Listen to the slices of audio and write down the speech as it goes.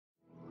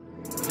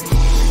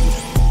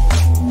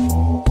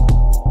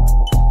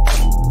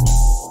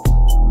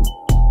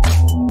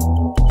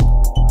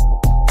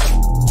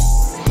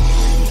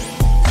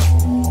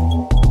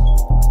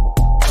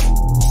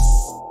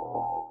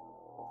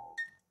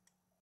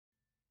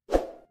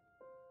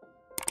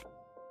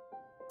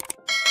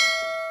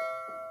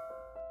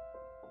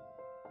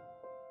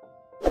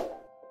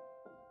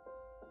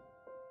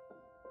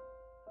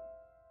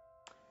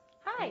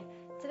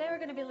we're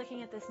going to be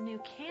looking at this new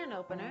can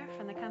opener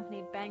from the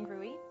company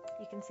Bangrui.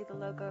 You can see the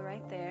logo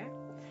right there.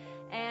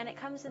 And it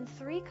comes in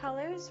 3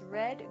 colors,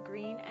 red,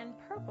 green, and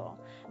purple.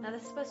 Now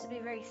this is supposed to be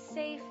very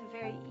safe,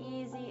 very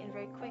easy, and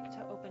very quick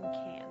to open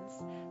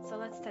cans. So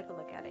let's take a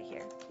look at it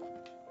here.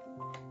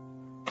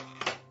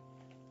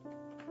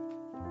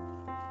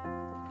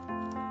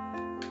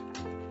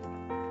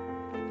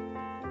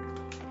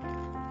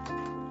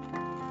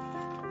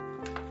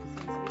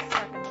 Seems to be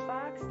stuck in the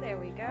box. There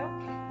we go.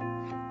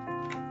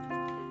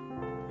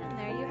 And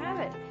there you have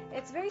it.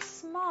 It's very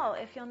small,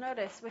 if you'll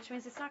notice, which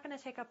means it's not going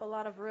to take up a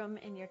lot of room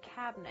in your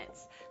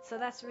cabinets. So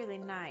that's really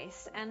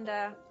nice. And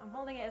I'm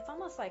holding it. It's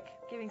almost like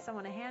giving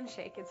someone a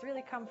handshake. It's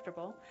really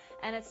comfortable.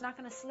 And it's not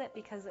going to slip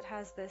because it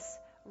has this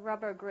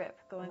rubber grip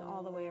going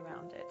all the way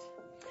around it.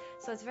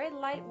 So it's very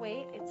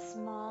lightweight. It's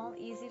small,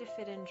 easy to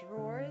fit in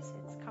drawers.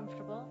 It's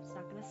comfortable. It's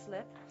not going to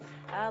slip.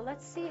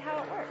 Let's see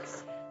how it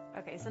works.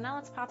 Okay, so now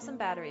let's pop some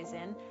batteries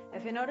in.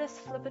 If you notice,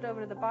 flip it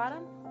over to the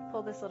bottom.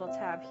 Pull this little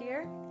tab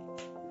here.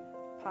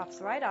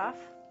 Pops right off.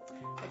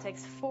 It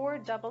takes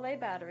 4 AA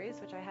batteries,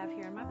 which I have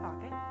here in my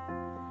pocket.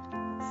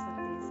 Slip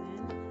these in.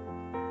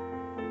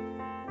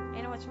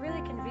 You know what's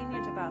really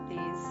convenient about these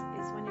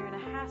is when you're in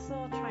a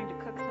hassle trying to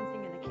cook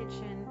something in the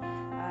kitchen,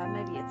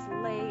 maybe it's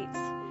late,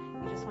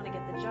 you just want to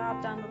get the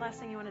job done. The last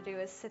thing you want to do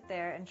is sit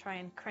there and try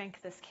and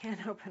crank this can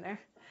opener.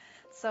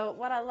 So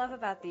what I love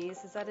about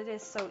these is that it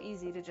is so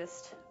easy to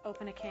just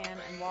open a can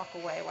and walk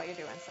away while you're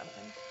doing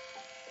something.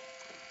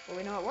 Well,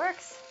 we know it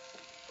works.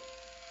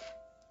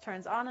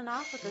 Turns on and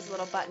off with this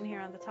little button here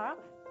on the top.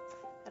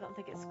 I don't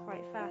think it's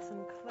quite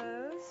fastened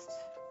closed.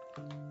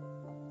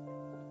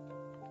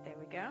 There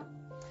we go.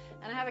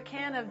 And I have a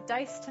can of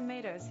diced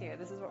tomatoes here.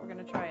 This is what we're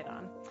going to try it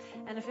on.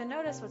 And if you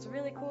notice, what's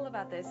really cool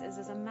about this is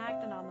there's a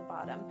magnet on the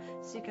bottom.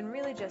 So you can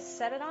really just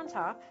set it on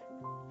top,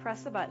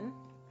 press the button,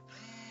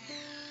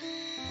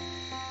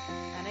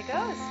 and it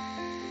goes.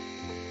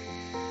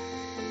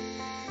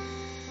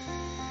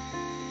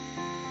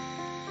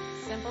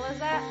 Simple as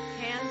that,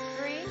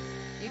 hands-free.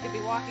 You could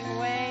be walking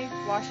away,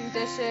 washing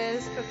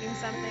dishes, cooking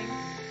something.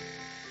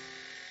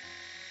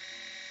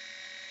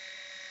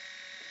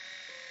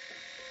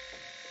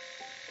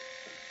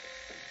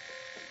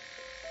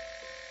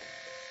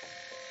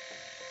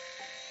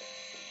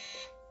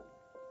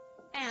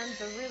 And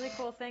the really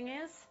cool thing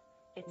is,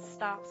 it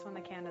stops when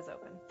the can is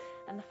open.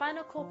 And the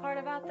final cool part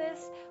about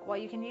this, while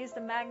you can use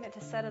the magnet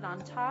to set it on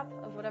top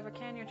of whatever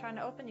can you're trying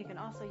to open, you can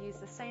also use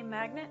the same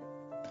magnet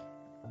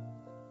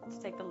to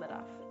take the lid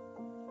off.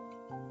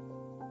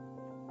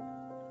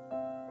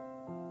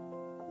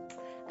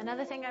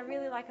 Another thing I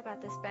really like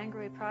about this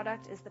Bangrui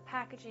product is the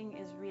packaging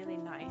is really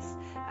nice.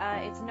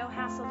 It's no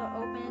hassle to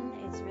open,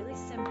 it's really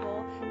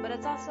simple, but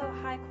it's also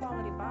a high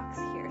quality box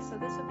here. So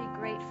this would be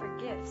great for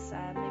gifts,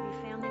 maybe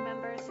family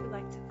members who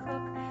like to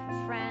cook,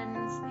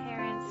 friends,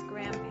 parents,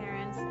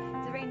 grandparents.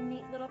 It's a very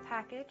neat little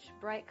package,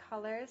 bright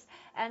colors,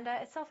 and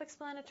it's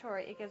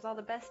self-explanatory. It gives all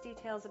the best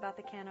details about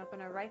the can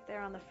opener right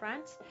there on the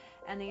front,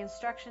 and the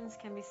instructions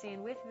can be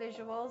seen with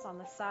visuals on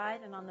the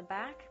side and on the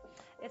back.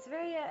 It's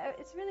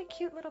really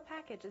cute little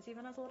package. It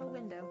even has a little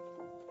window.